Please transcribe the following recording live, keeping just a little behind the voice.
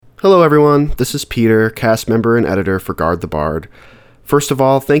Hello everyone, this is Peter, cast member and editor for Guard the Bard. First of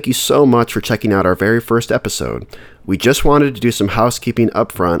all, thank you so much for checking out our very first episode. We just wanted to do some housekeeping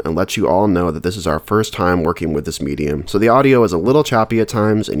up front and let you all know that this is our first time working with this medium, so the audio is a little choppy at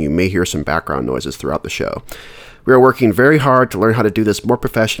times and you may hear some background noises throughout the show. We are working very hard to learn how to do this more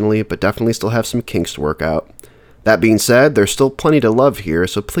professionally, but definitely still have some kinks to work out. That being said, there's still plenty to love here,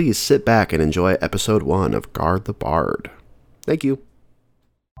 so please sit back and enjoy episode 1 of Guard the Bard. Thank you.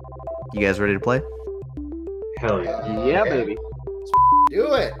 You guys ready to play? Hell yeah. Yeah, baby.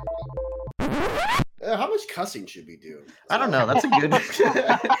 Do it! How much cussing should we do? I don't know. That's a good.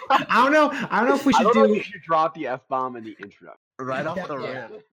 I don't know if we should do. You should drop the F-bomb in the introduction. Right off the Yeah.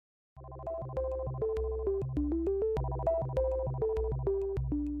 rip.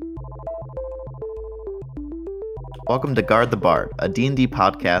 Welcome to Guard the Bard, a D&D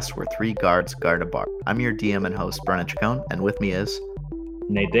podcast where 3 guards guard a bard. I'm your DM and host, Brennan Chacon, and with me is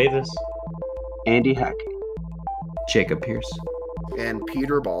Nate Davis. Andy Heck. Jacob Pierce. And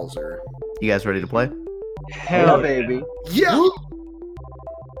Peter Balzer. You guys ready to play? Hell, baby. Yeah!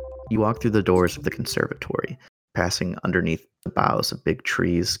 You walk through the doors of the conservatory, passing underneath the boughs of big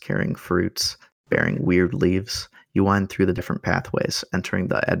trees carrying fruits, bearing weird leaves. You wind through the different pathways, entering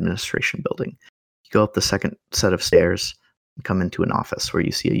the administration building. You go up the second set of stairs and come into an office where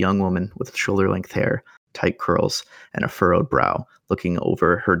you see a young woman with shoulder-length hair, tight curls, and a furrowed brow, looking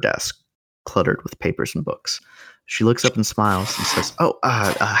over her desk, cluttered with papers and books. She looks up and smiles and says,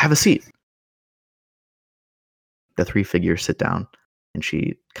 have a seat. The 3 figures sit down, and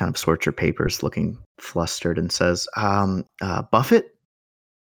she kind of sorts her papers, looking flustered, and says, Buffett?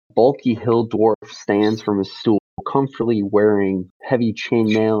 Bulky hill dwarf stands from his stool, comfortably wearing heavy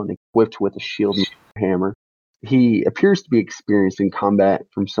chainmail and equipped with a shield and hammer. He appears to be experienced in combat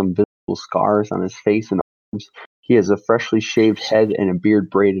from some visible scars on his face and arms. He has a freshly shaved head and a beard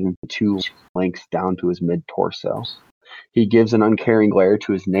braided into 2 lengths down to his mid-torso. He gives an uncaring glare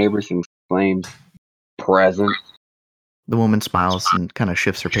to his neighbors and exclaims, "Present." The woman smiles and kind of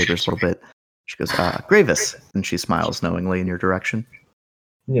shifts her papers a little bit. She goes, Gravis, and she smiles knowingly in your direction.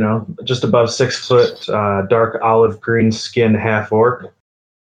 You know, just above 6 foot, dark olive green skin half orc,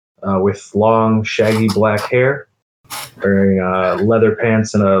 with long, shaggy black hair, wearing leather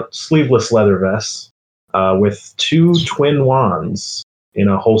pants and a sleeveless leather vest, with 2 twin wands in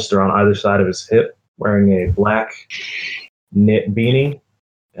a holster on either side of his hip, wearing a black knit beanie,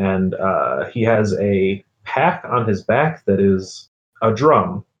 and he has a pack on his back that is a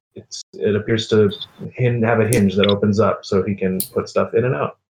drum. It appears to have a hinge that opens up so he can put stuff in and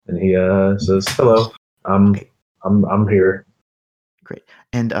out. And he says, "Hello, I'm here." Great.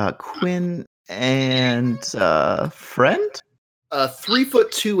 And Quinn and friend? A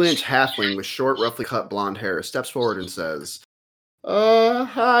 3'2" halfling with short, roughly cut blonde hair steps forward and says,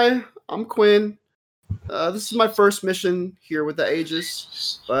 hi, I'm Quinn. This is my first mission here with the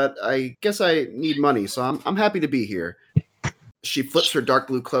Aegis, but I guess I need money, so I'm happy to be here. She flips her dark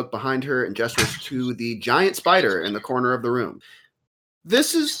blue cloak behind her and gestures to the giant spider in the corner of the room.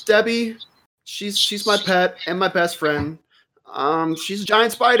 This is Debbie. She's my pet and my best friend. She's a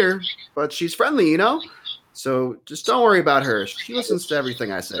giant spider, but she's friendly, you know? So just don't worry about her. She listens to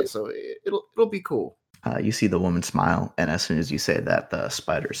everything I say, so it'll be cool. You see the woman smile, and as soon as you say that, the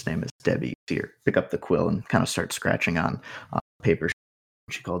spider's name is Debbie. You see her pick up the quill and kind of start scratching on paper.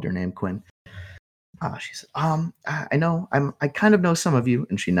 She called your name, Quinn. She said, I know, I kind of know some of you,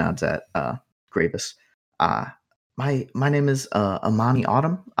 and she nods at Gravis. My name is Amani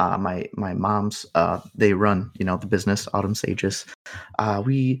Autumn. My mom's they run the business Autumn's Aegis.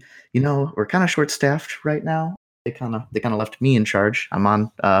 We're kind of short staffed right now. They kind of left me in charge. I'm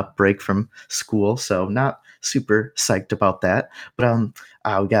on break from school, so not super psyched about that. But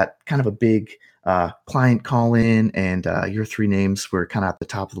we got kind of a big client call in, and your 3 names were kind of at the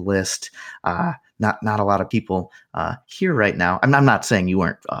top of the list. Not a lot of people here right now. I'm not saying you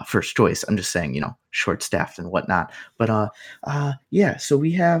weren't first choice. I'm just saying, short staffed and whatnot. But so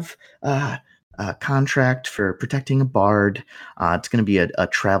we have a contract for protecting a bard. It's going to be a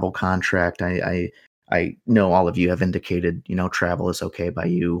travel contract. I know all of you have indicated, travel is okay by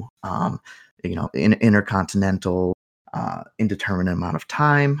you. Intercontinental, indeterminate amount of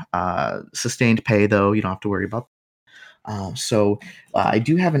time, sustained pay though. You don't have to worry about. So I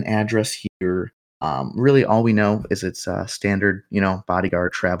do have an address here. Really, all we know is it's standard,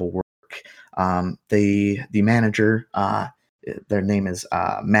 bodyguard travel work. The manager, their name is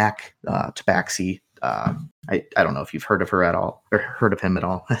Mac Tabaxi. I don't know if you've heard of her at all or heard of him at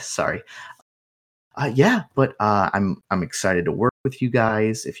all. Sorry. But I'm excited to work with you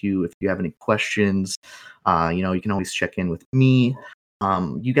guys. If you have any questions, you can always check in with me.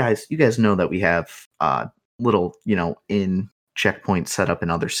 you guys know that we have little, in checkpoints set up in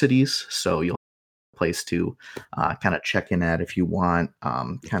other cities, so you'll have a place to kind of check in at if you want,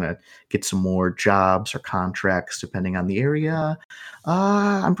 kind of get some more jobs or contracts depending on the area.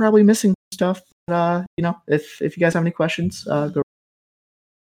 I'm probably missing stuff, but if you guys have any questions, go.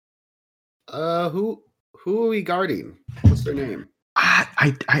 Who are we guarding? What's their name?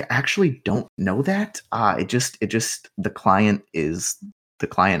 I actually don't know that. It just the client is the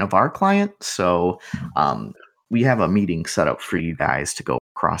client of our client, so we have a meeting set up for you guys to go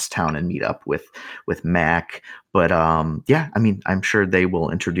across town and meet up with Mac. But yeah, I mean, I'm sure they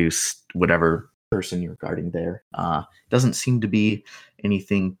will introduce whatever person you're guarding there. Doesn't seem to be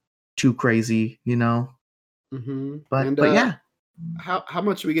anything too crazy, Mm-hmm. But yeah. How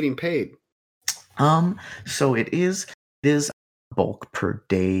much are we getting paid? So it is bulk per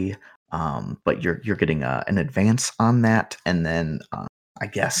day, but you're getting an advance on that, and then I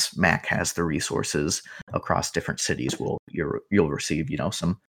guess Mac has the resources across different cities. You'll receive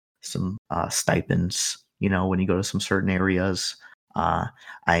some stipends when you go to some certain areas.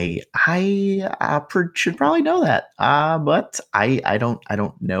 I should probably know that, but I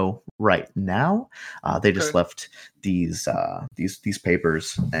don't know right now. They just Okay. left these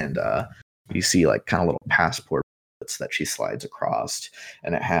papers, and you see like kind of little passport that she slides across,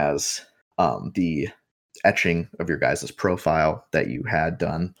 and it has the etching of your guys' profile that you had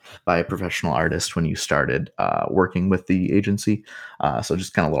done by a professional artist when you started working with the agency. So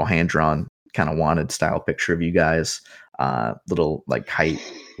just kind of little hand drawn, kind of wanted style picture of you guys, little like height,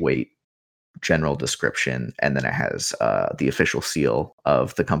 weight, general description, and then it has the official seal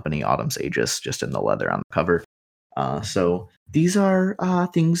of the company Autumn's Aegis just in the leather on the cover. So these are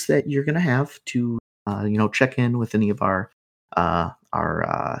things that you're going to have to check in with any of our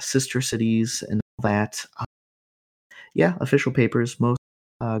sister cities and all that. Yeah, official papers. Most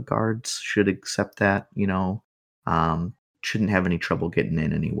guards should accept that. Shouldn't have any trouble getting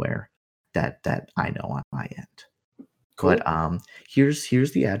in anywhere that I know on my end. Cool. But here's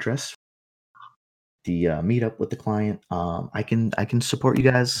the address. The meetup with the client. I can support you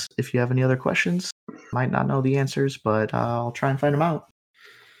guys if you have any other questions. Might not know the answers, but I'll try and find them out.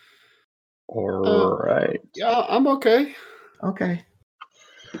 All right. Yeah, I'm okay. Okay.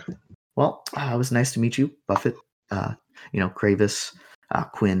 Well, it was nice to meet you, Buffett. Kravis,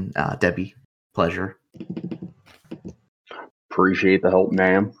 Quinn, Debbie. Pleasure. Appreciate the help,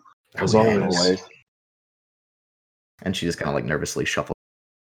 ma'am. As Oh, yeah. always. And she just kind of like nervously shuffles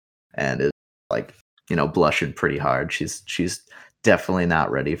and is like, blushing pretty hard. She's definitely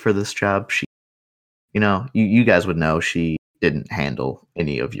not ready for this job. She, you guys would know she didn't handle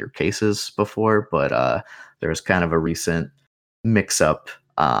any of your cases before, but there was kind of a recent mix-up,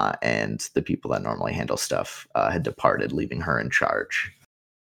 and the people that normally handle stuff had departed, leaving her in charge.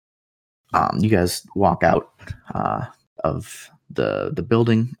 You guys walk out of the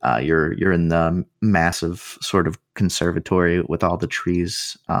building. You're in the massive sort of conservatory with all the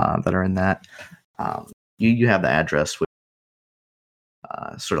trees that are in that. You have the address with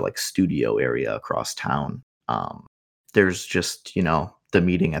sort of like studio area across town. There's just the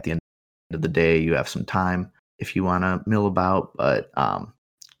meeting at the end of the day. You have some time if you want to mill about, but they're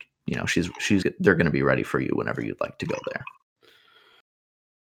going to be ready for you whenever you'd like to go there.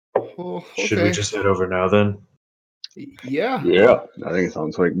 Well, Should we just head over now then? Yeah. Yeah, I think it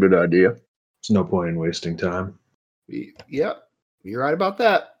sounds like a good idea. There's no point in wasting time. Yep. You're right about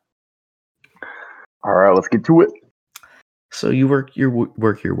that. All right, let's get to it. So you work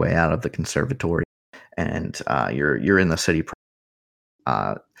your way out of the conservatory, and you're in the city.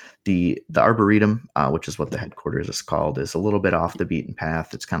 The Arboretum, which is what the headquarters is called, is a little bit off the beaten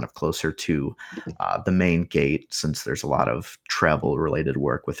path. It's kind of closer to the main gate, since there's a lot of travel related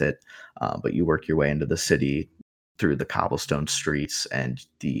work with it. But you work your way into the city through the cobblestone streets, and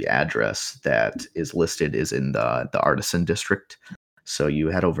the address that is listed is in the Artisan District. So you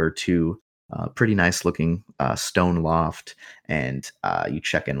head over to a pretty nice looking stone loft, and you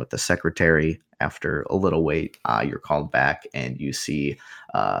check in with the secretary. After a little wait, you're called back, and you see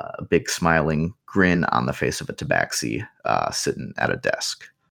a big smiling grin on the face of a tabaxi sitting at a desk.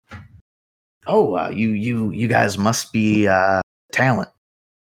 Oh, you guys must be talent.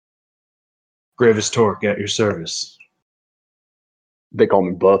 Gravis Torque at your service. They call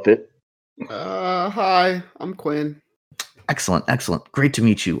me Buffett. Hi, I'm Quinn. Excellent. Great to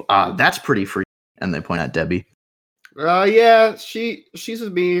meet you. That's pretty free. And they point at Debbie. Yeah, she's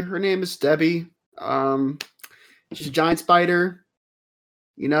with me. Her name is Debbie. She's a giant spider.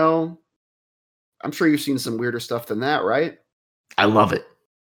 I'm sure you've seen some weirder stuff than that, right? I love it.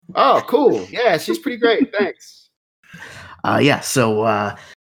 Oh, cool. Yeah, she's pretty great. Thanks. So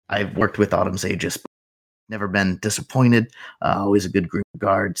I've worked with Autumn's Aegis, but never been disappointed. Always a good group of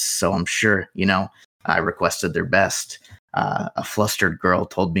guards, so I'm sure, I requested their best. A flustered girl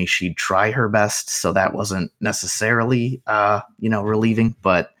told me she'd try her best, so that wasn't necessarily, relieving,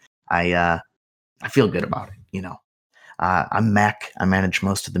 but I feel good about it, I'm Mac. I manage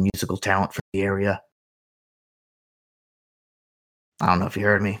most of the musical talent for the area. I don't know if you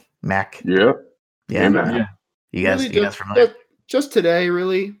heard me, Mac. Yeah. Yeah. Mac. You guys, Really, you guys familiar? just today,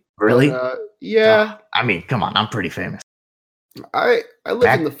 really. Really? But, yeah. I mean, come on, I'm pretty famous. I lived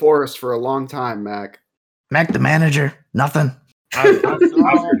Mac? in the forest for a long time, Mac. Mac, the manager. Nothing. I've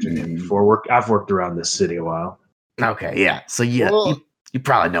heard your name before. I've worked around this city a while. Okay, yeah. So Well- you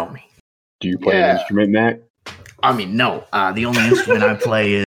probably know me. Do you play an instrument, Mac? I mean, no. The only instrument I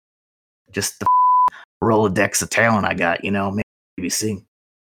play is just the Rolodex of talent I got. Maybe sing.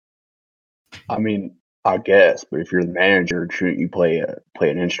 I mean, I guess, but if you're the manager, shouldn't you play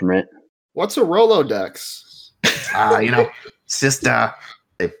an instrument? What's a Rolodex? It's just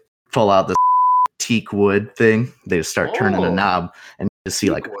they pull out this teak wood thing. They just start turning a Oh. knob, and you just see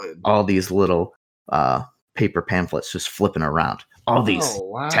like Teakwood. all these little paper pamphlets just flipping around. All these Oh,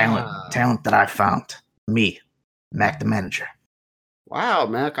 wow. talent that I found. Me, Mac the manager. Wow,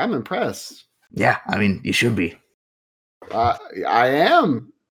 Mac, I'm impressed. Yeah, I mean, you should be. I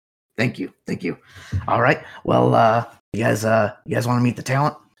am. Thank you. All right. Well, you guys want to meet the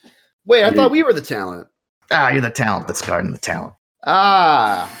talent? Wait, I thought we were the talent. You're the talent that's guarding the talent.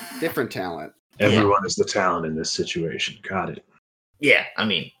 Different talent. Everyone is the talent in this situation. Got it. Yeah, I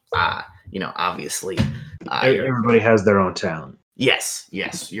mean, obviously, Everybody has their own talent. yes,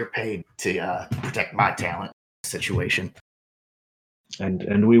 you're paid to protect my talent situation.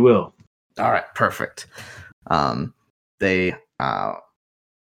 And we will. All right, perfect. They're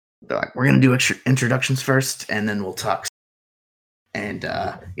like, we're gonna do introductions first, and then we'll talk. And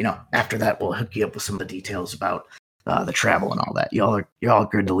after that, we'll hook you up with some of the details about the travel and all that. You're all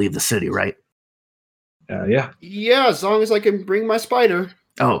good to leave the city, right? Yeah. Yeah, as long as I can bring my spider.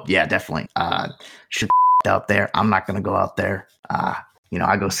 Oh yeah, definitely. Should out there. I'm not gonna go out there.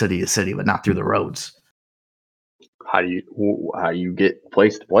 I go city to city, but not through the roads. How do you get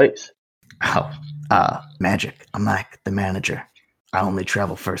place to place? Oh, magic. I'm like the manager. I only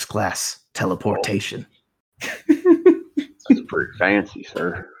travel first class. Teleportation. That's pretty fancy,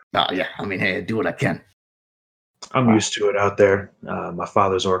 sir. Oh yeah. I mean, hey, I do what I can. I'm used to it out there. My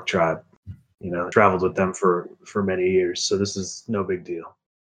father's orc tribe, traveled with them for many years, so this is no big deal.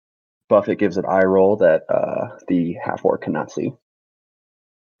 Buffett gives an eye roll that the half orc cannot see.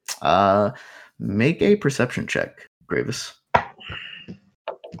 Make a perception check, Gravis.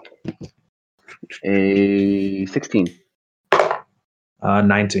 A 16.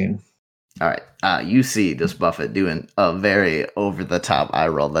 19. All right. You see this Buffett doing a very over the top eye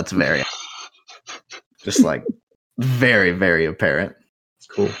roll. That's very, just like very, very apparent.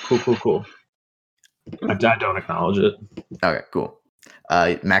 Cool. I don't acknowledge it. Okay, cool.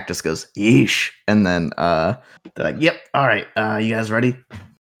 Mac just goes, yeesh. And then they're like, yep, all right. You guys ready?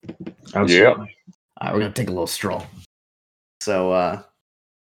 Absolutely. All right, we're going to take a little stroll. So,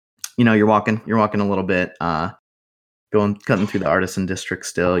 you're walking a little bit, cutting through the artisan district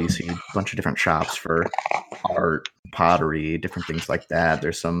still. You see a bunch of different shops for art, pottery, different things like that.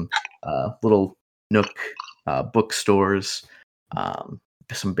 There's some little nook bookstores,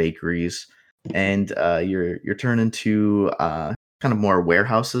 some bakeries, and you're turning to kind of more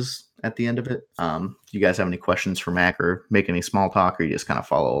warehouses at the end of it. Do you guys have any questions for Mac or make any small talk, or you just kind of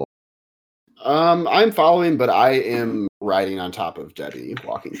follow? I'm following, but I am riding on top of Debbie,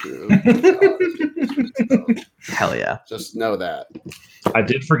 walking through. Hell yeah. Just know that. I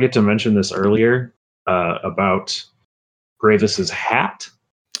did forget to mention this earlier about Gravis's hat.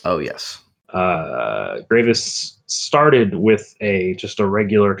 Oh yes. Gravis started with just a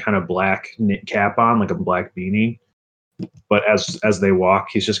regular kind of black knit cap on, like a black beanie. But as they walk,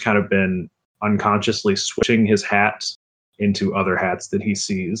 he's just kind of been unconsciously switching his hat into other hats that he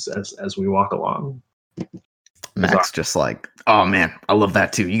sees as we walk along. Mac's just like, oh man, I love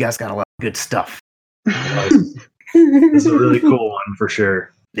that too. You guys got a lot of good stuff. This is a really cool one for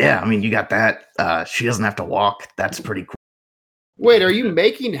sure. Yeah, I mean, you got that. She doesn't have to walk. That's pretty cool. Wait, are you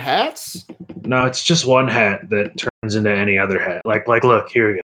making hats? No, it's just one hat that turns into any other hat. Like look, here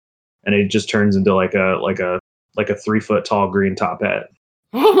we go. And it just turns into like a 3 foot tall green top hat.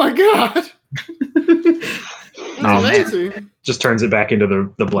 Oh my god! That's Oh, man. amazing. Just turns it back into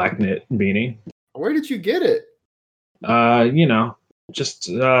the black knit beanie. Where did you get it? Just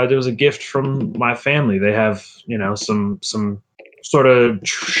there was a gift from my family. They have, some sort of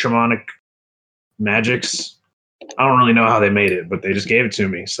shamanic magics I don't really know how they made it, but they just gave it to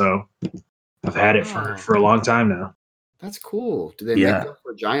me. So I've had it for a long time now. That's cool. Do they Yeah. make them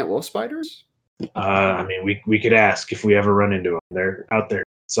for giant wolf spiders? I mean, we could ask if we ever run into them. They're out there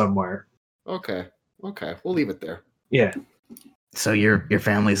somewhere. Okay. We'll leave it there. Yeah. So your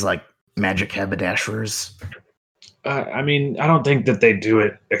family's like magic haberdashers? I mean, I don't think that they do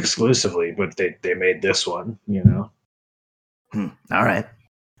it exclusively, but they made this one, you know. All right.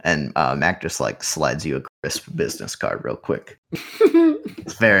 And Mac just like slides you a crisp business card real quick.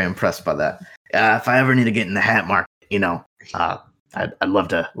 He's very impressed by that. If I ever need to get in the hat market, you know, I'd love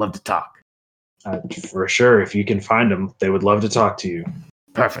to talk. For sure, if you can find them, they would love to talk to you.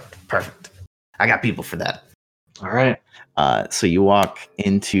 Perfect. I got people for that. All right. So you walk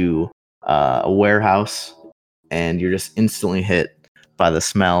into a warehouse, and you're just instantly hit by the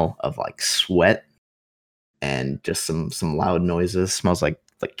smell of like sweat and just some loud noises. Smells like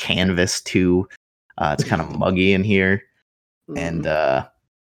canvas too. It's kind of muggy in here, and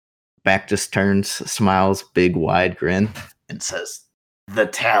Mac just turns, smiles, big wide grin, and says, "The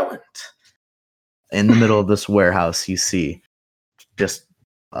talent." In the middle of this warehouse, you see just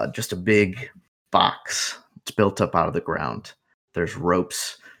a big box. It's built up out of the ground. There's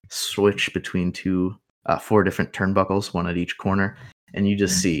ropes switched between 4 different turnbuckles, one at each corner, and you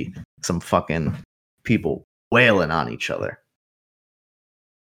just see some fucking people wailing on each other.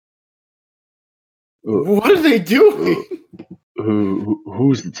 What are they doing?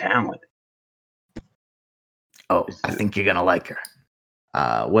 Who's the talent? Oh, I think you're gonna like her.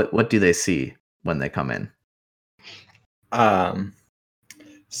 What do they see when they come in?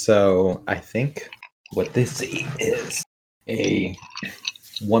 So I think what they see is a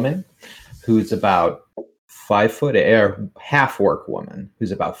woman who's about 5 foot, or half orc woman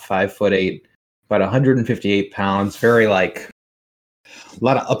who's about 5'8", about 158 pounds. Very like a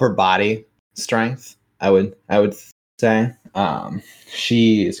lot of upper body strength. I would say.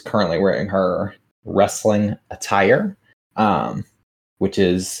 She is currently wearing her wrestling attire, which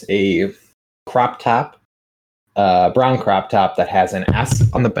is a crop top, brown crop top that has an S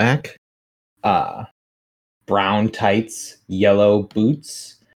on the back, brown tights, yellow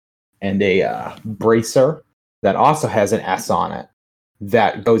boots, and a bracer that also has an S on it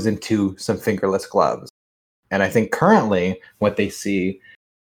that goes into some fingerless gloves. And I think currently what they see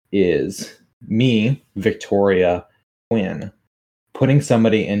is me, Victoria, Quinn, putting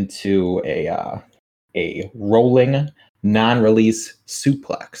somebody into a rolling non-release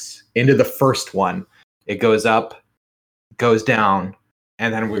suplex into the first one. It goes up, goes down,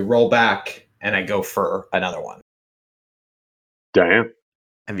 and then we roll back, and I go for another one. Damn.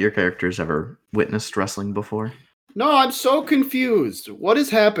 Have your characters ever witnessed wrestling before? No, I'm so confused. What is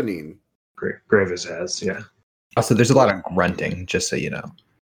happening? Gravis has, yeah. Also, there's a lot of grunting, just so you know.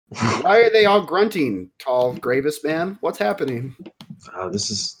 Why are they all grunting, tall Gravis man? What's happening? This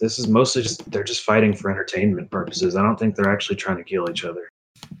is mostly just they're just fighting for entertainment purposes. I don't think they're actually trying to kill each other.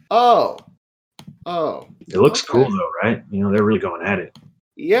 Oh. It looks Okay. cool though, right? You know, they're really going at it.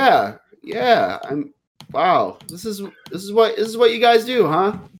 Yeah. Wow. This is what you guys do,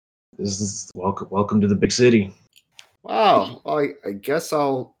 huh? This is welcome to the big city. Wow. Well, I guess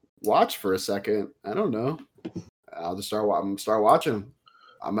I'll watch for a second. I don't know. I'll just start watching.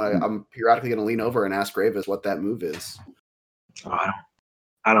 I'm periodically gonna lean over and ask Gravis what that move is. Oh,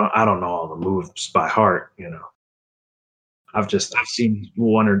 I don't know all the moves by heart. You know, I've seen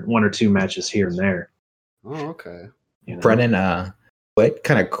one or two matches here and there. Oh, okay. You know? Brennan, what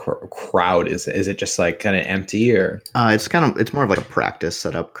kind of crowd is it? Is it just like kind of empty, or? It's more of like a practice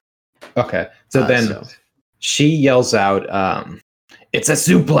setup. Okay, so then she yells out, "It's a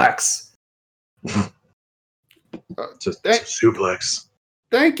suplex!" It's a suplex.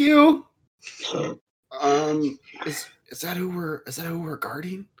 Thank you. Is that who we're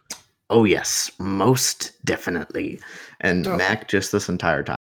guarding? Oh yes, most definitely. And Oh. Mac just this entire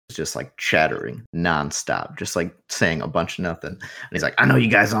time is just like chattering nonstop, just like saying a bunch of nothing. And he's like, "I know you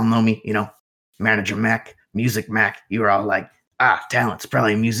guys all know me, you know, Manager Mac, Music Mac. You were all like, talent's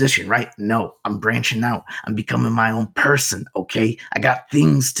probably a musician, right? No, I'm branching out. I'm becoming my own person. Okay, I got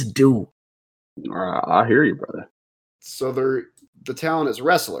things to do." I hear you, brother. So the talent is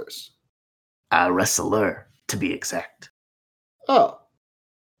wrestlers. A wrestler, to be exact. Oh.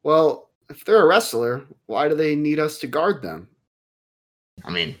 Well, if they're a wrestler, why do they need us to guard them?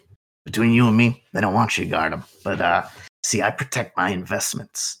 I mean, between you and me, they don't want you to guard them. But see, I protect my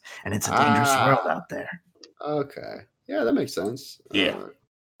investments, and it's a dangerous world out there. Okay. Yeah, that makes sense. Yeah.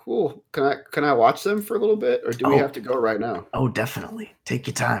 Cool. Can I watch them for a little bit, or do we Oh. have to go right now? Oh, definitely. Take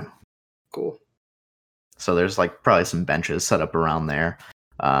your time. Cool. So there's like probably some benches set up around there.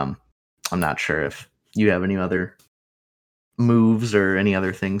 I'm not sure if you have any other moves or any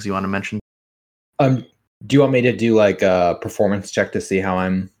other things you want to mention? Do you want me to do like a performance check to see how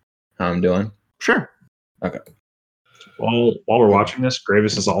I'm doing? Sure. While we're watching this,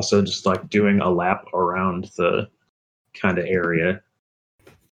 Gravis is also just like doing a lap around the kind of area,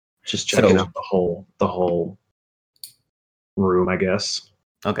 just checking out the whole room, I guess.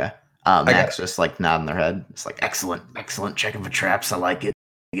 Okay. Max just like nodding their head. It's like excellent, checking for traps. I like it.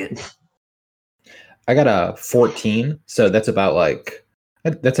 I got a 14, so that's about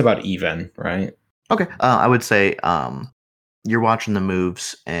even, right? Okay. I would say you're watching the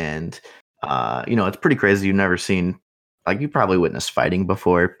moves, and it's pretty crazy. You've never seen, like, you probably witnessed fighting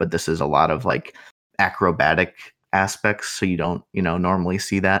before, but this is a lot of like acrobatic aspects, so you don't normally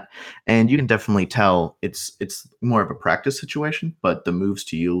see that, and you can definitely tell it's more of a practice situation, but the moves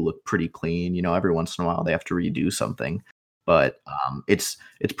to you look pretty clean. Every once in a while they have to redo something, but it's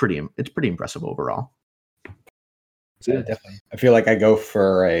pretty impressive overall. So definitely, I feel like I go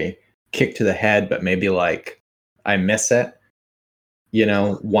for a kick to the head, but maybe like I miss it,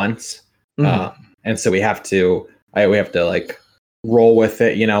 once, and so we have to like roll with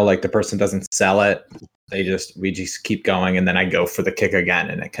it, like the person doesn't sell it. We just keep going, and then I go for the kick again,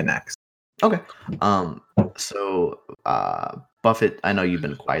 and it connects. Okay. So Buffett, I know you've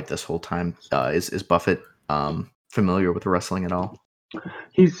been quiet this whole time. Is Buffett familiar with wrestling at all?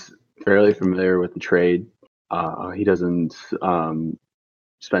 He's fairly familiar with the trade. He doesn't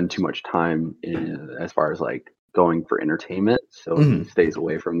spend too much time as far as like going for entertainment, so he stays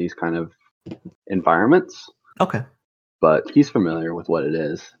away from these kind of environments. Okay. But he's familiar with what it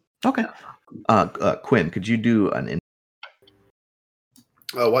is. Okay. Quinn, could you do an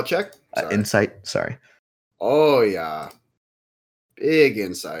what check? insight? Sorry. Oh yeah. Big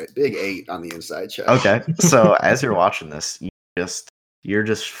insight. Big 8 on the inside check. Okay. So as you're watching this, you're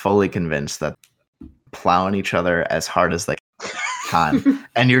just fully convinced that plowing each other as hard as they can.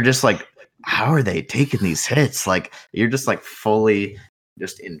 And you're just like, how are they taking these hits? Like, you're just like fully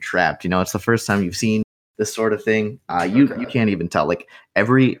just entrapped. It's the first time you've seen this sort of thing. You can't even tell. Like,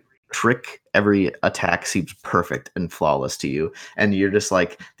 every trick, every attack seems perfect and flawless to you, and you're just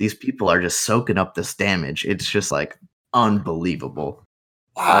like, these people are just soaking up this damage. It's just like unbelievable.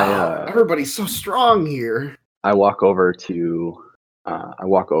 Wow, everybody's so strong here. I walk over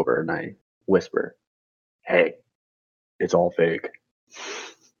and I whisper, "Hey, it's all fake,"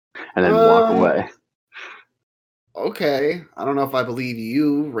 and then walk away. Okay, I don't know if I believe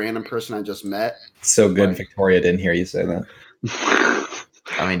you, random person I just met. So good, Victoria didn't hear you say that.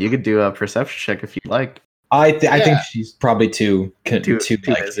 I mean, you could do a perception check if you like. I think she's probably too busy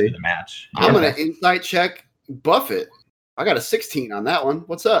the match. Yeah. I'm gonna insight check Buffett. I got a 16 on that one.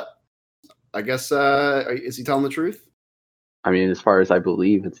 What's up? I guess is he telling the truth? I mean, as far as I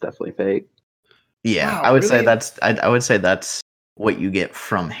believe, it's definitely fake. Yeah, Wow, I would say really? I would say that's what you get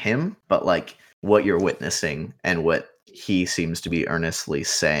from him, but like what you're witnessing and what he seems to be earnestly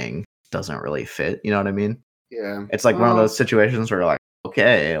saying doesn't really fit. You know what I mean? Yeah. It's like one of those situations where you're like,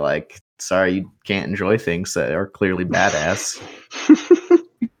 okay, like, sorry, you can't enjoy things that are clearly badass.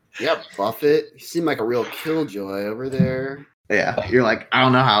 Yep, Buffett. You seem like a real killjoy over there. Yeah, you're like, I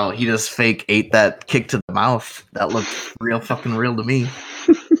don't know how he just fake ate that kick to the mouth. That looked real fucking real to me.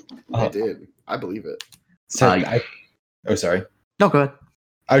 I did. I believe it. So sorry. No, go ahead.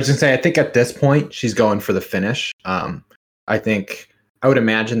 I was gonna say, I think at this point she's going for the finish. I think I would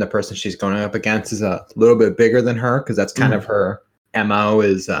imagine the person she's going up against is a little bit bigger than her, because that's kind of her MO,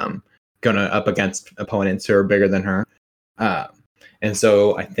 is going up against opponents who are bigger than her. And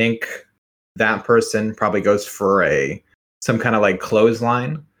so I think that person probably goes for some kind of like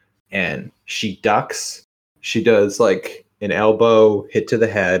clothesline, and she ducks. She does like an elbow hit to the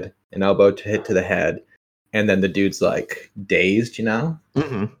head, an elbow to hit to the head, and then the dude's like dazed,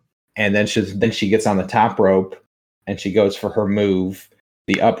 Mm-hmm. And then she gets on the top rope, and she goes for her move,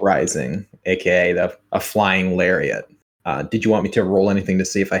 the uprising, aka a flying lariat. Did you want me to roll anything to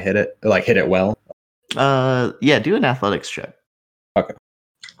see if I hit it well? Yeah, do an athletics check. Okay.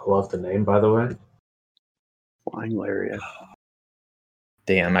 I love the name, by the way. Flying lariat.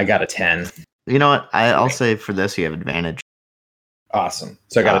 Damn, I got a 10. You know what? I'll say for this you have advantage. Awesome.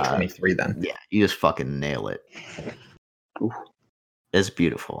 So I got a 23 then. Yeah, you just fucking nail it. Oof. It's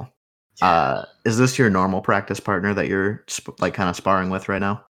beautiful. Is this your normal practice partner that you're like kind of sparring with right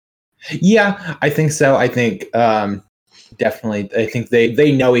now? Yeah, I think so. I think definitely. I think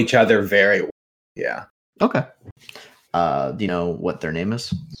they know each other very well. Yeah. Okay. Do you know what their name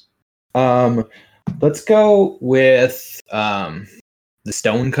is? Let's go with the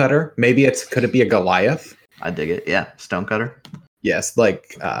Stonecutter. Maybe could it be a Goliath? I dig it. Yeah, Stonecutter. Yes,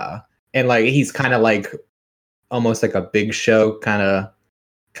 like And like he's kind of like almost like a Big Show kind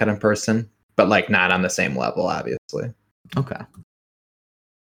of person, but like not on the same level, obviously. Okay.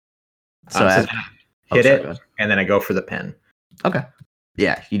 So So hit sorry, it, go ahead. and then I go for the pin. Okay.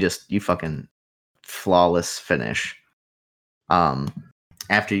 Yeah, you fucking flawless finish.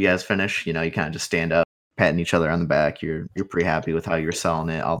 After you guys finish, you kind of just stand up, patting each other on the back. You're pretty happy with how you're selling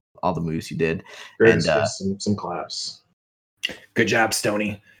it, all the moves you did. Graves And, gives some claps. Good job,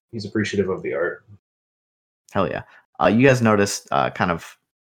 Stony. He's appreciative of the art. Hell yeah. You guys noticed kind of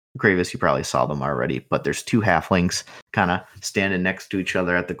Gravis, you probably saw them already, but there's two halflings kind of standing next to each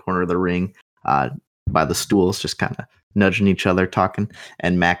other at the corner of the ring by the stools, just kind of nudging each other, talking.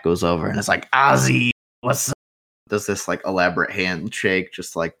 And Mac goes over and is like, Ozzy, what's up? Does this like elaborate handshake,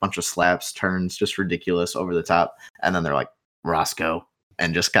 just like bunch of slaps, turns, just ridiculous, over the top. And then they're like, Roscoe,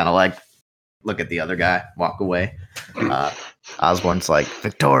 and just kind of like look at the other guy, walk away. Osborne's like,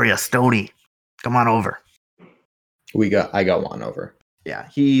 Victoria, Stony, come on over. I got one over. Yeah,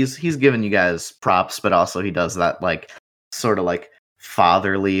 he's giving you guys props, but also he does that like sort of like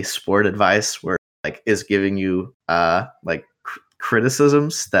fatherly sport advice where like is giving you like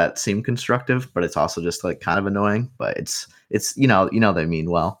criticisms that seem constructive, but it's also just like kind of annoying. But it's they mean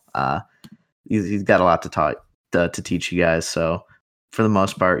well. He's got a lot to teach you guys. So for the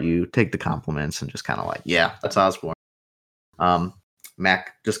most part, you take the compliments and just kind of like, yeah, that's Osborne.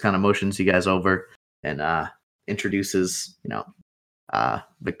 Mac just kind of motions you guys over and introduces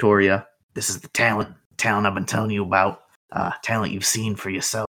Victoria. This is the talent I've been telling you about. Talent you've seen for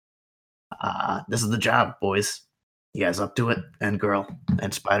yourself. This is the job, boys. You guys up to it? And girl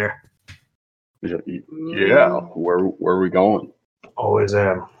and Spider. Yeah. Where are we going? Always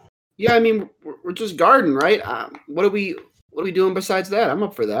am. Yeah, I mean, we're just guarding, right? What are we doing besides that? I'm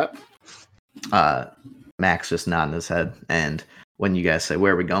up for that. Max just nodding his head, and when you guys say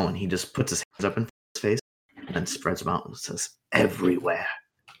where are we going, he just puts his hands up in his face and then spreads them out and says, everywhere.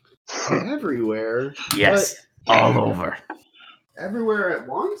 Everywhere? Yes, all over. Everywhere at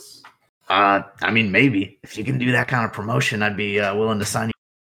once? I mean, maybe if you can do that kind of promotion, I'd be willing to sign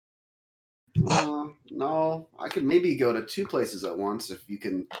you. No, I could maybe go to 2 places at once if you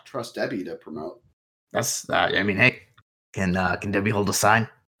can trust Debbie to promote. That's I mean, hey, can Debbie hold a sign?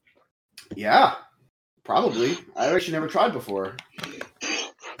 Yeah, probably. I've actually never tried before.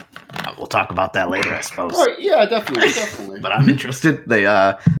 We'll talk about that later, I suppose. Oh, yeah, definitely. But I'm interested. They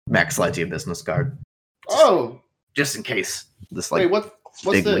Max slides you a business card. Just in case. This like wait, what's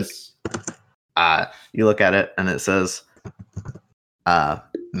big this? You look at it and it says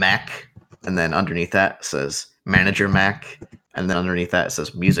Mac, and then underneath that it says Manager Mac, and then underneath that it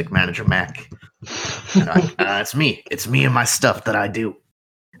says Music Manager Mac. And it's me and my stuff that I do.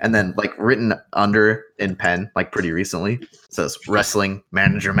 And then like written under in pen, like pretty recently, it says Wrestling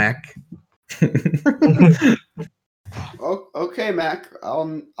Manager Mac. Oh, okay, Mac.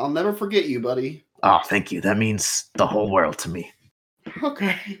 I'll never forget you, buddy. Oh, thank you. That means the whole world to me.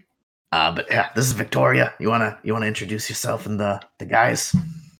 Okay. But yeah, this is Victoria. You wanna introduce yourself and the guys?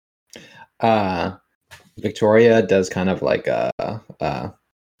 Victoria does kind of like a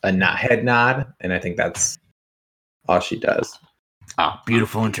head nod, and I think that's all she does.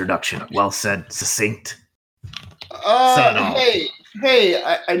 Beautiful introduction. Well said, succinct. Hey,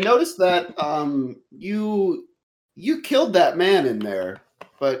 I noticed that you killed that man in there,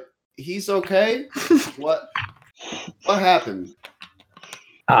 but he's okay. What happened?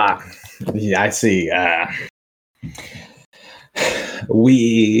 Yeah, I see.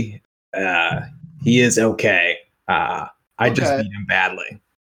 He is okay. I just beat him badly.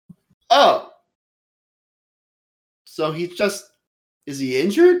 Oh, so is he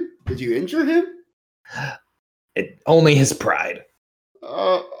injured? Did you injure him? Only his pride.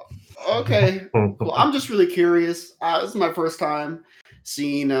 Okay. Well, I'm just really curious. This is my first time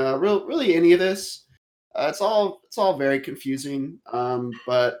seeing really any of this. It's all very confusing.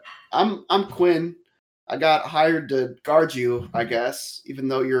 But I'm Quinn. I got hired to guard you, I guess, even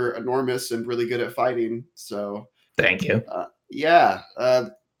though you're enormous and really good at fighting. So thank you.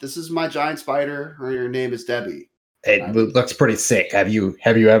 This is my giant spider. Her name is Debbie. It looks pretty sick. Have you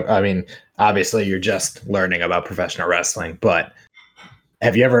ever? I mean, obviously you're just learning about professional wrestling, but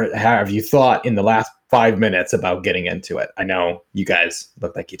have you thought in the last 5 minutes about getting into it? I know you guys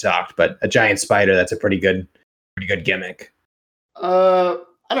look like you talked, but a giant spider, that's a pretty good gimmick. I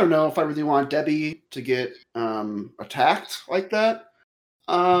don't know if I really want Debbie to get attacked like that.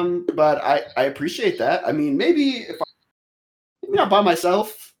 But I appreciate that. I mean, maybe maybe not by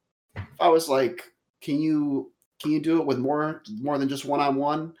myself. If I was like, can you do it with more than just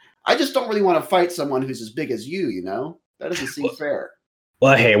one-on-one? I just don't really want to fight someone who's as big as you, you know? That doesn't seem fair.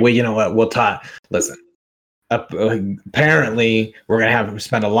 Well, hey, well, you know what? We'll talk. Listen, apparently we're gonna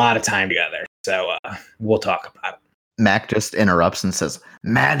spend a lot of time together, so we'll talk about it. Mac just interrupts and says,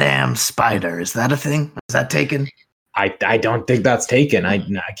 Madame Spider, is that a thing? Is that taken? I don't think that's taken. I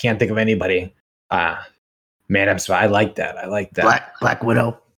can't think of anybody. Madame Spider, I like that. Black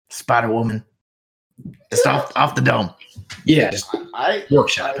Widow, Spider Woman. Just off the dome. Yeah, just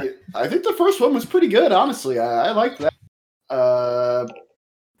workshop. I think the first one was pretty good, honestly. I liked that.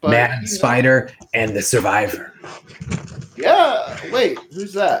 But, Madame Spider and the Survivor. Yeah. Wait,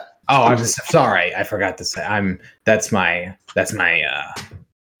 who's that? Oh, I'm just sorry. I forgot to say. That's me.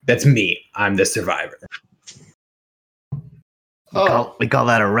 I'm the Survivor. We call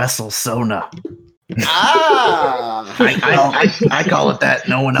that a WrestleSona. Ah! I call it that.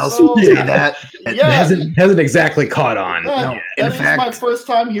 No one else would say that. It hasn't exactly caught on. Yeah, in that fact, is my first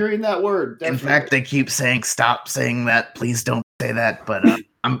time hearing that word. Definitely. In fact, they keep saying, "Stop saying that. Please don't say that." But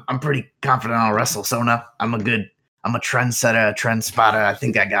I'm pretty confident on WrestleSona. I'm a trendsetter, a trend spotter. I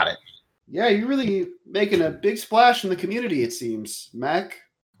think I got it. Yeah, you're really making a big splash in the community, it seems, Mac.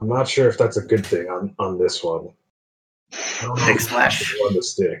 I'm not sure if that's a good thing on this one. Big splash. On the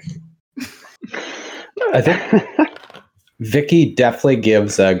stick. I think Vicky definitely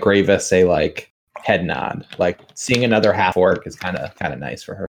gives Gravis a head nod. Like seeing another half orc is kind of nice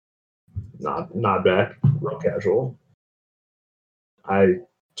for her. Nod back, real casual. I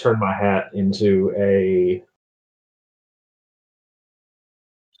turn my hat into a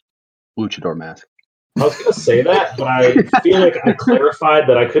luchador mask. I was gonna say that, but I feel like I clarified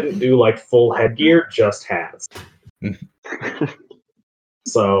that I couldn't do full headgear, just hats.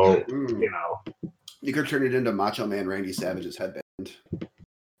 So you could turn it into Macho Man Randy Savage's headband.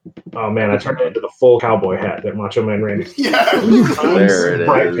 Oh man, I turned it into the full cowboy hat that Macho Man Randy. Yeah, there it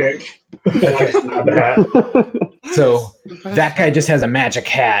bright is. pink. And I just nod the hat. So that guy just has a magic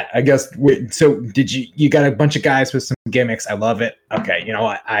hat. I guess. So did you got a bunch of guys with some gimmicks? I love it. Okay, you know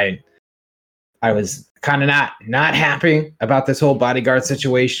what? I was kind of not happy about this whole bodyguard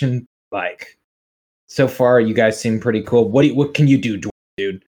situation. So far, you guys seem pretty cool. What can you do,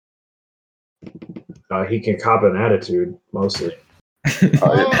 dude? He can cop an attitude mostly.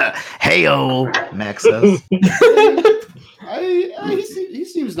 Heyo, Max says. He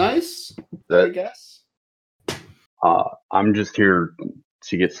seems nice. I guess. I'm just here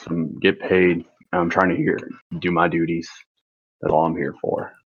to get paid. I'm trying to do my duties. That's all I'm here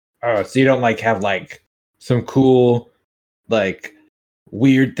for. Oh, so you don't have some cool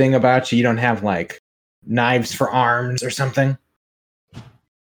weird thing about you? You don't have knives for arms or something?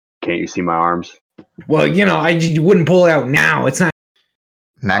 Can't you see my arms? Well, I wouldn't pull it out now. It's not.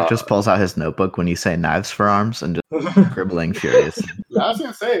 Mac just pulls out his notebook when you say knives for arms and just scribbling furious. I was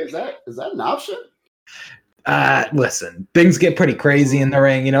gonna say, is that an option? Listen, things get pretty crazy in the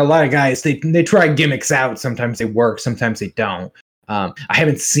ring. A lot of guys they try gimmicks out. Sometimes they work, sometimes they don't. I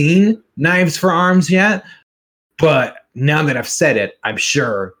haven't seen knives for arms yet, but now that I've said it, I'm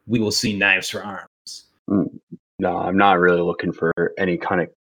sure we will see knives for arms. No, I'm not really looking for any kind of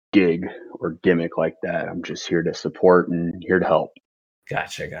gig or gimmick like that. I'm just here to support and here to help.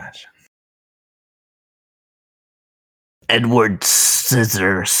 Gotcha. Edward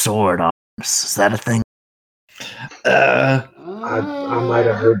Scissor Sword Arms. Is that a thing? I might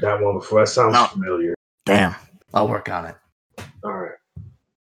have heard that one before. That sounds familiar. Damn. I'll work on it. All right.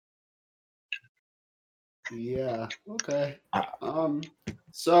 Yeah. Okay.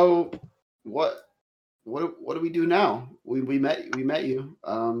 So what do we do now? We met you.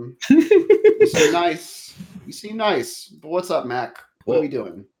 You seem nice. But what's up, Mac? What are we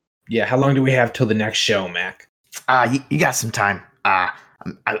doing? Yeah. How long do we have till the next show, Mac? You got some time. I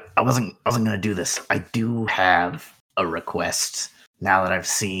wasn't gonna do this. I do have a request now that I've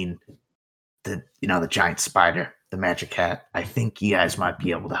seen the giant spider, the magic hat. I think you guys might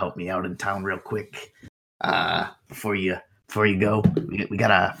be able to help me out in town real quick. Before you go, we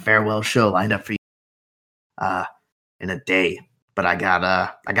got a farewell show lined up for you in a day. But I got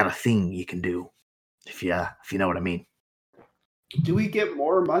a thing you can do if you know what I mean. Do we get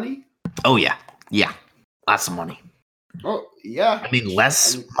more money? Oh yeah, lots of money. Oh yeah. I mean,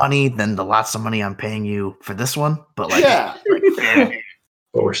 less money than the lots of money I'm paying you for this one, but yeah.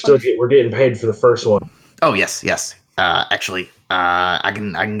 But we're getting paid for the first one. Oh yes. Actually, I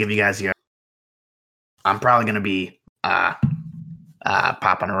can give you guys your. I'm probably gonna be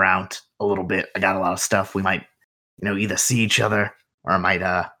popping around a little bit. I got a lot of stuff. We might, either see each other or I might,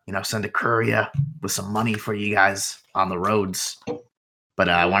 send a courier with some money for you guys on the roads. But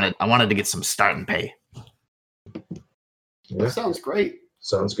I wanted to get some starting pay. Yeah. That sounds great.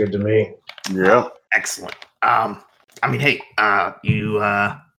 Sounds good to me. Yeah. Excellent. I mean, hey, I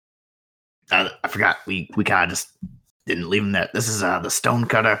forgot. We kind of just didn't leave him there. This is the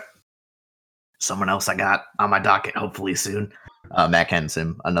stonecutter. Someone else I got on my docket, hopefully soon. Mac hands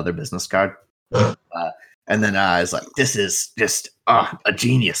him another business card. And then is like, this is just a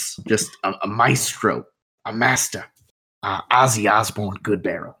genius, just a maestro, a master, Ozzy Osbourne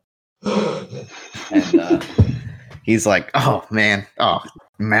Goodbarrel. And he's like, oh, man, oh,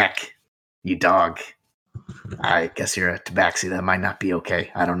 Mac, you dog. I guess you're a tabaxi. That might not be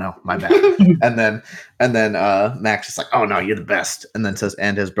okay. I don't know. My bad. and then Mac's just like, oh, no, you're the best. And then says,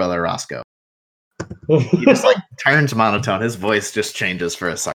 and his brother Roscoe. He just like turns monotone. His voice just changes for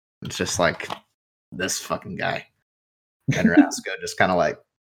a second. It's just like this fucking guy. And Roscoe just kind of like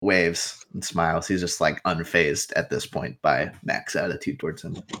waves and smiles. He's just like unfazed at this point by Mac's attitude towards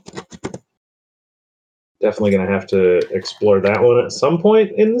him. Definitely going to have to explore that one at some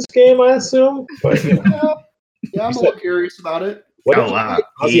point in this game, I assume. But yeah, I'm a little curious about it. what did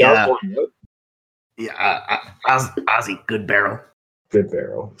Ozzy Osbourne, what? Ozzy Goodbarrel.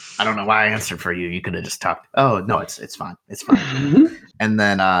 Goodbarrel. I don't know why I answered for you. You could have just talked. Oh no, it's fine. It's fine. And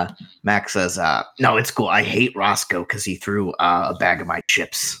then Max says, "No, it's cool. I hate Roscoe because he threw a bag of my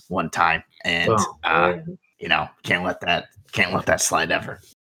chips one time, and can't let that slide ever."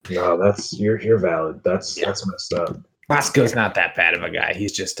 No, that's you're valid. That's messed up. Roscoe's not that bad of a guy.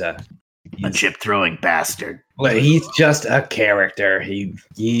 He's just a chip throwing bastard. Well, he's just a character.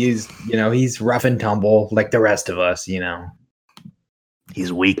 He's rough and tumble like the rest of us.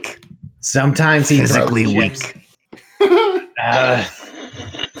 He's weak. Sometimes he's physically weak.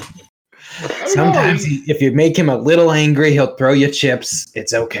 Sometimes if you make him a little angry, he'll throw you chips.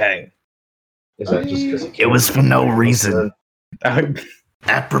 It's okay. Is that just 'cause it was for no reason.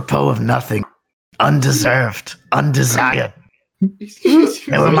 Apropos of nothing. Undeserved. Undesired.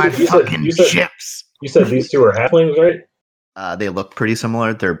 They were my fucking chips. You said these two are halflings, right? They look pretty similar.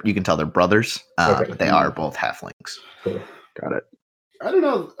 You can tell they're brothers. Okay. But they are both halflings. Cool. Got it. I don't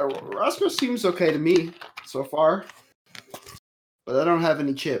know. Roscoe seems okay to me so far, but I don't have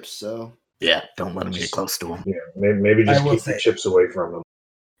any chips, so yeah, don't let him get close to him. Yeah, maybe just I will keep the say- chips away from him.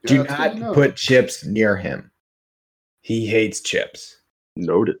 Do Yeah, that's good to know. not put chips near him. He hates chips.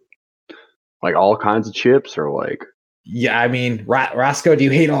 Noted. Like all kinds of chips, or like Yeah, I mean, Roscoe, do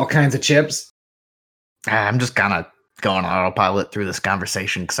you hate all kinds of chips? I'm just kind of going on autopilot through this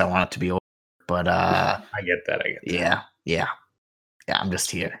conversation because I want it to be over. But I get that. yeah, I'm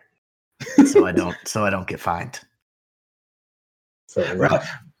just here so I don't get fined. Fair enough.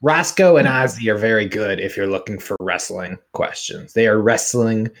 Roscoe and Ozzy are very good if you're looking for wrestling questions. They are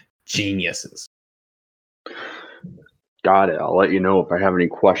wrestling geniuses. got it. I'll let you know if I have any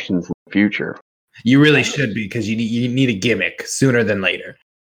questions in the future. You really should be, because you need a gimmick sooner than later.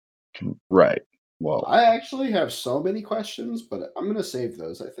 Right. Well, I actually have so many questions, but I'm gonna save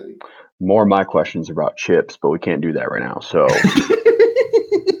those. I think. more of my questions are about chips, but we can't do that right now. So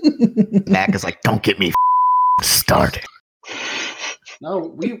Mac is like, don't get me started.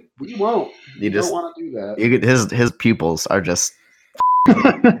 No, we won't. You don't just- want to do that. You get his pupils are just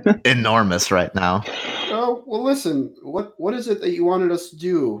enormous right now. Oh well, listen. What is it that you wanted us to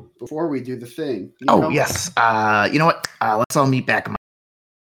do before we do the thing? You Oh know? yes. You know what? Let's all meet back.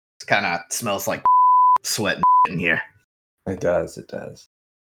 It kind of smells like sweat in here. It does.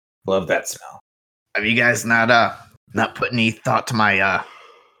 Love that smell. Have you guys not put any thought to my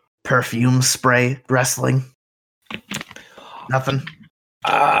perfume spray wrestling? Nothing.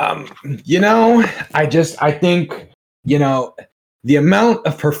 I think, the amount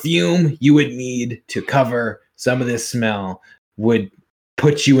of perfume you would need to cover some of this smell would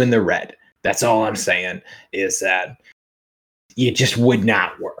put you in the red. That's all I'm saying, is that it just would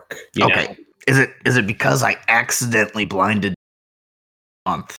not work. You Okay. know? Is it because I accidentally blinded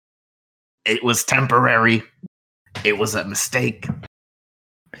month? It was temporary. It was a mistake.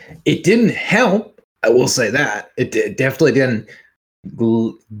 It didn't help. I will say that. It definitely didn't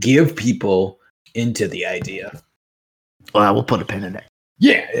give people into the idea. Well, we'll put a pin in it.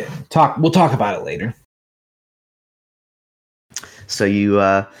 Yeah. We'll talk about it later. So you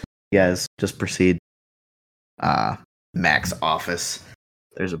guys just proceed. Mac's office.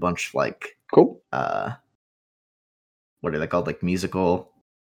 There's a bunch of cool. what are they called? Like musical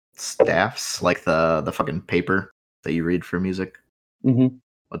staffs, like the fucking paper that you read for music. Mm-hmm.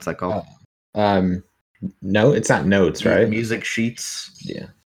 What's that called? No, it's not notes, right? Music sheets. Yeah.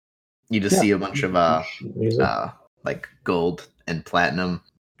 You just see a bunch of Music. like gold and platinum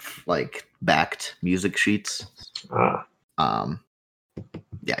like backed music sheets.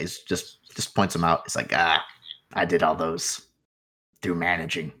 Yeah, he's just points them out. It's like, I did all those through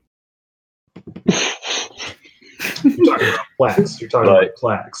managing. You're talking about plaques. You're talking about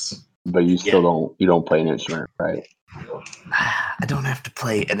plaques. But you still don't play an instrument, right? I don't have to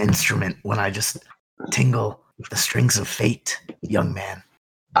play an instrument when I just tingle the strings of fate, young man.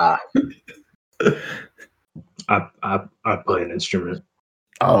 Ah, I play an instrument.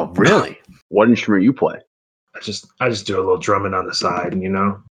 Oh, really? what instrument you play? I just do a little drumming on the side, you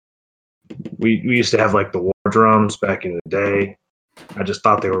know. We used to have like the war drums back in the day. I just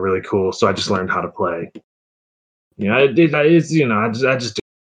thought they were really cool, so I just learned how to play. You know, it's you know, I just do.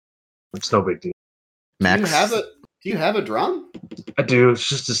 It's no big deal. Max, Do you have a drum? I do. It's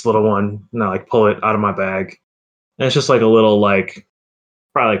just this little one. And I like pull it out of my bag, and it's just like a little like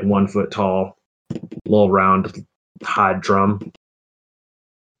probably like 1 foot tall, little round hide drum.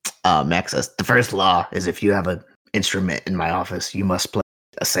 Max says the first law is if you have an instrument in my office, you must play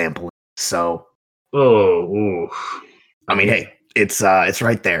a sample. So, Ooh. I mean, hey, it's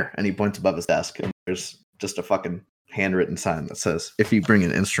right there, and he points above his desk, and there's just a fucking handwritten sign that says, "If you bring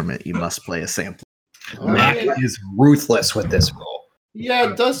an instrument, you must play a sample." Mac is ruthless with this role. Yeah,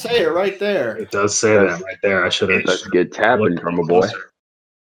 it does say it right there. It does say that right there. I should have. Let's get tapping, drummer boy.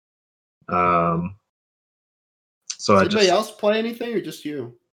 So Does I anybody just else play anything, or just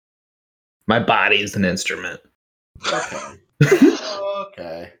you? My body is an instrument. Okay.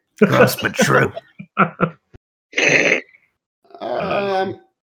 Okay. Gross but true.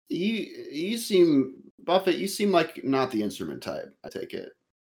 You seem Buffett. You seem like not the instrument type. I take it.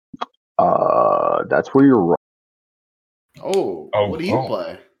 That's where you're wrong. Oh, what do you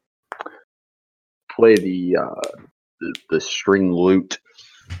play? Play the string lute.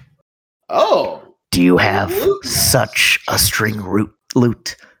 Oh, Do you have such a string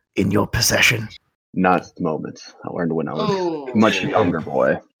lute in your possession? Not at the moment. I learned when I was oh, much younger,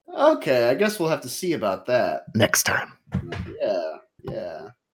 boy. Okay, I guess we'll have to see about that. Next time. Yeah.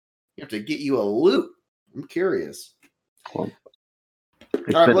 You have to get you a lute. I'm curious. Well,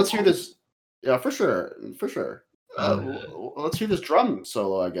 All right, let's hear this. Yeah, for sure. Let's hear this drum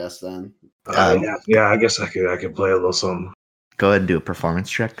solo, I guess. Then. yeah. I guess I could play a little something. Go ahead and do a performance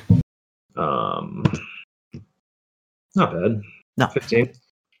check. Not bad. No. 15.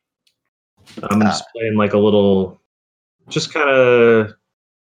 I'm just playing like a little, just kind of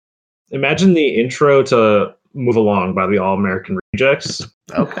imagine the intro to Move Along by the All American Rejects,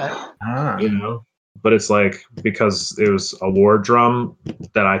 Okay. you know, but it's like because it was a war drum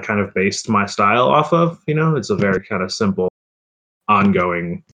that I kind of based my style off of, you know, it's a very kind of simple,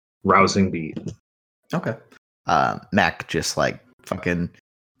 ongoing, rousing beat. Okay. Mac just like fucking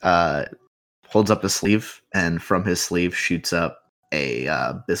holds up his sleeve, and from his sleeve shoots up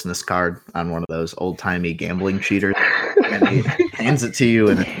a business card on one of those old-timey gambling cheaters, and he hands it to you,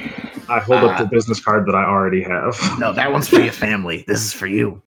 and I hold up the business card that I already have. no, that one's for your family. This is for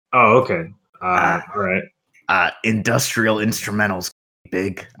you. Oh, okay. All right. Industrial instrumentals,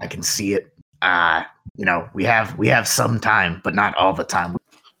 big. I can see it. You know, we have some time, but not all the time.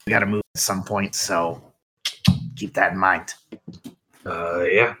 We got to move at some point, so keep that in mind.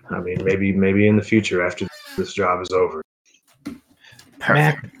 Yeah. I mean, maybe in the future after this job is over.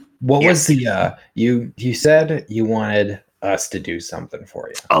 Perfect. Mac, what was the you said you wanted us to do something for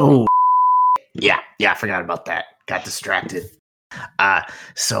you? Oh, yeah, I forgot about that. Got distracted.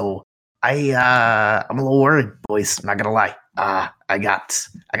 So I'm a little worried, boys. I'm not gonna lie. I got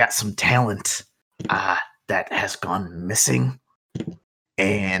some talent that has gone missing,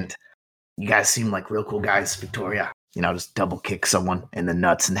 and you guys seem like real cool guys, Victoria. You know, just double kick someone in the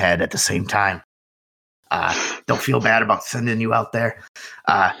nuts and head at the same time. Don't feel bad about sending you out there.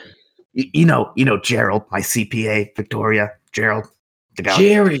 You know Gerald, my CPA, Victoria, Gerald, the guy.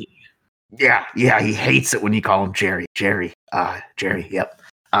 Jerry. Yeah, he hates it when you call him Jerry. Jerry, yep.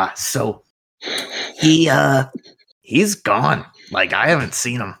 So he's gone. Like, I haven't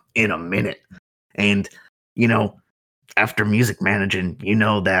seen him in a minute. And, you know, after music managing, you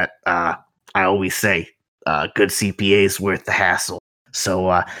know that I always say good CPA is worth the hassle. So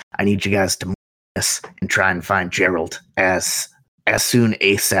I need you guys to move this and try and find Gerald as soon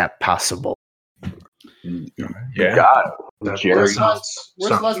ASAP possible. Yeah. God, That Jerry. sounds-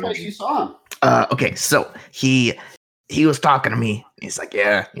 Where's the last place you saw him? Okay, so he was talking to me. He's like,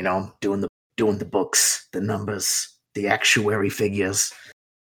 yeah, you know, I'm doing the books, the numbers, the actuary figures.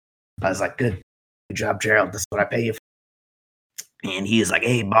 I was like, good job, Gerald. This is what I pay you for. And he is like,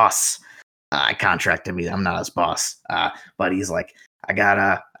 hey, boss. I contracted me. I'm not his boss. But he's like, I got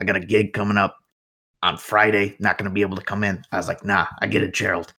a gig coming up on Friday. Not gonna be able to come in. I was like, nah, I get it,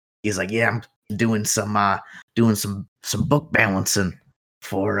 Gerald. He's like, yeah, I'm doing some book balancing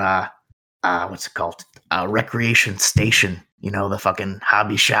for what's it called? Recreation Station. You know, the fucking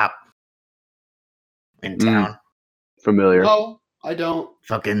hobby shop in town. Familiar. No, I don't.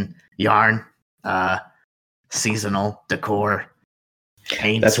 Fucking yarn, seasonal decor.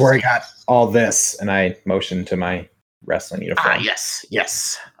 Paints. That's where I got all this, and I motioned to my wrestling uniform. Yes.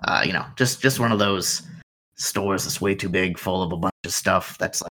 Just one of those stores that's way too big, full of a bunch of stuff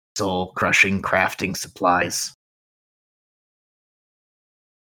that's like soul crushing crafting supplies.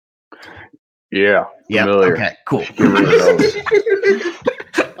 Yeah. Yeah. Familiar. Okay. Cool. Get rid of those.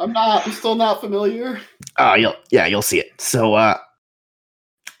 I'm still not familiar. You'll see it. So,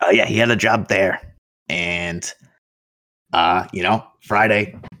 he had a job there, and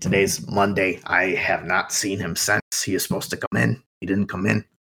Friday. Today's Monday. I have not seen him since. He was supposed to come in. He didn't come in.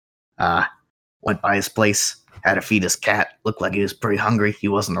 Went by his place. Had to feed his cat. Looked like he was pretty hungry. He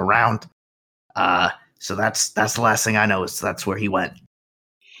wasn't around. So that's the last thing I know is that's where he went.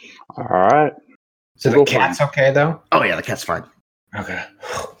 All right. So We'll the go cat's okay though? Oh yeah, the cat's fine. Okay.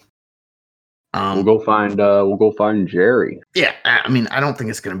 We'll go find Jerry. Yeah, I mean, I don't think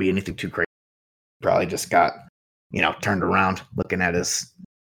it's going to be anything too crazy. Probably just got, turned around, looking at his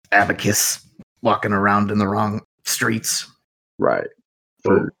abacus, walking around in the wrong streets. Right.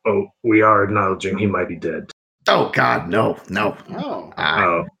 We are acknowledging he might be dead. Oh God, no.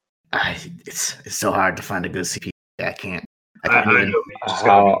 Oh. It's so hard to find a good CP. I can't. I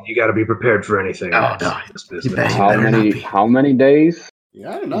know. You got to be prepared for anything. Oh no, This you business. bet. How many days?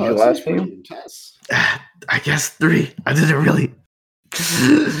 Yeah, I don't know. Your It last seems pretty name? intense. I guess 3. I didn't really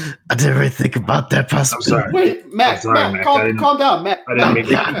think about that possibility. sorry. Wait, Matt, Sorry, Matt, I calm didn't- down, Matt. I didn't mean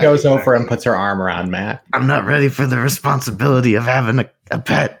to- Matt. He goes over and puts her arm around Matt. I'm not ready for the responsibility of having a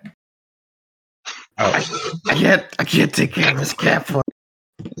pet. Oh, I can't take care of this cat for.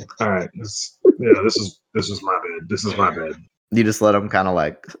 All right. This is my bed. This is my bed. You just let him kind of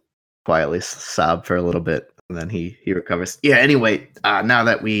like quietly sob for a little bit, and then he recovers. Yeah. Anyway, now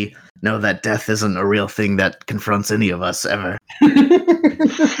that we know that death isn't a real thing that confronts any of us ever,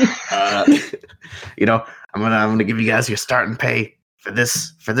 I'm gonna give you guys your starting pay for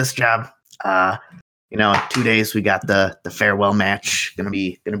this job. In 2 days we got the farewell match. Gonna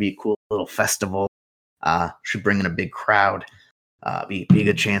be a cool little festival. Should bring in a big crowd. Be a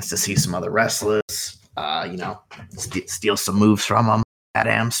good chance to see some other wrestlers. Steal some moves from them.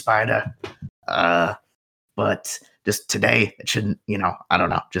 Madame Spider. But just today, it shouldn't. I don't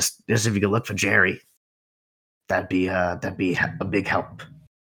know. Just if you could look for Jerry, that'd be a big help.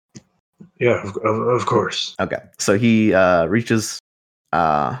 Yeah, of course. Okay, so he reaches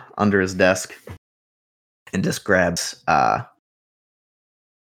under his desk and just grabs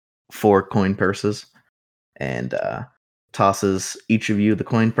 4 coin purses and tosses each of you the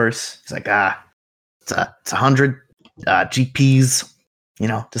coin purse. He's like, it's 100 GPs.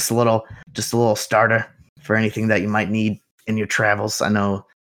 Just a little starter for anything that you might need in your travels. I know,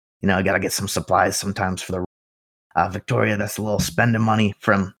 I gotta get some supplies sometimes for the Victoria. That's a little spending money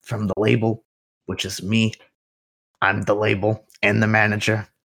from the label, which is me. I'm the label and the manager.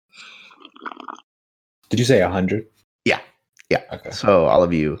 did you say 100? Yeah. Okay. So all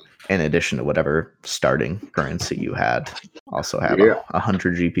of you, in addition to whatever starting currency you had, also have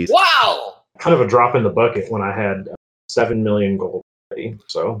 100 GPs. Wow. Kind of a drop in the bucket when I had 7 million gold already.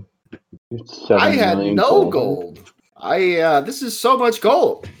 So I had no gold. This is so much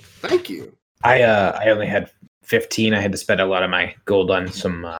gold. Thank you. I only had 15. I had to spend a lot of my gold on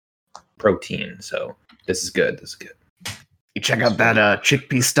some protein, so this is good. You check out that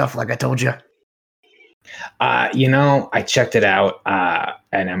chickpea stuff like I told you. I checked it out,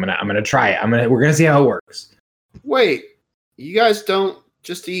 and I'm gonna try it. We're gonna see how it works. Wait, you guys don't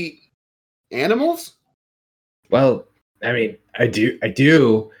just eat animals? Well, I mean, I do.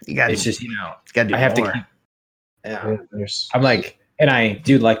 You got It's just gotta do I have more. to keep. Yeah. yeah, there's I'm like, and I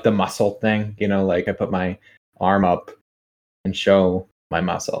do like the muscle thing. Like I put my arm up and show my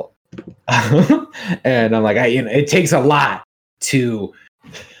muscle, and I'm like, it takes a lot to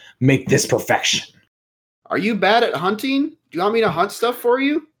make this perfection. Are you bad at hunting? Do you want me to hunt stuff for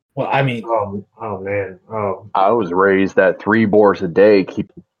you? Well, I mean, oh man. Oh, I was raised that 3 boars a day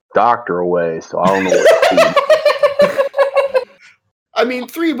keep the doctor away, so I don't know what to do. I mean,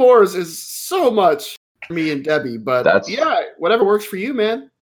 3 boars is so much for me and Debbie, but yeah, whatever works for you,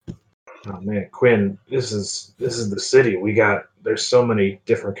 man. oh man, Quinn, this is the city. There's so many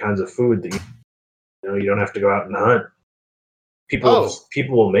different kinds of food that you don't have to go out and hunt. People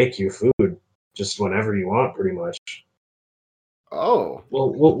will make you food just whenever you want, pretty much. Oh,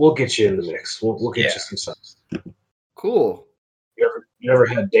 We'll get you in the mix. We'll get you some stuff. cool. You ever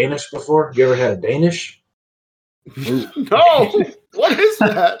had Danish before? You ever had Danish? No, what is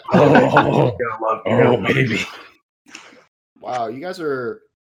that? oh, You're gonna love it. baby. Wow, you guys are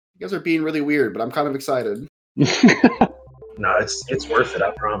being really weird, but I'm kind of excited. No, it's worth it.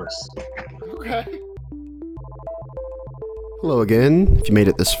 I promise. Okay. Hello again. If you made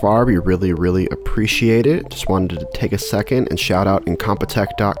it this far, we really, really appreciate it. Just wanted to take a second and shout out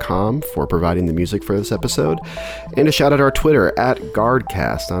Incompetech.com for providing the music for this episode, and to shout out our Twitter at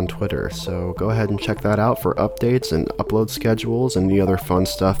GuardCast on Twitter. So go ahead and check that out for updates and upload schedules and any other fun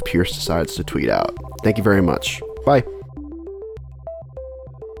stuff Pierce decides to tweet out. Thank you very much. Bye.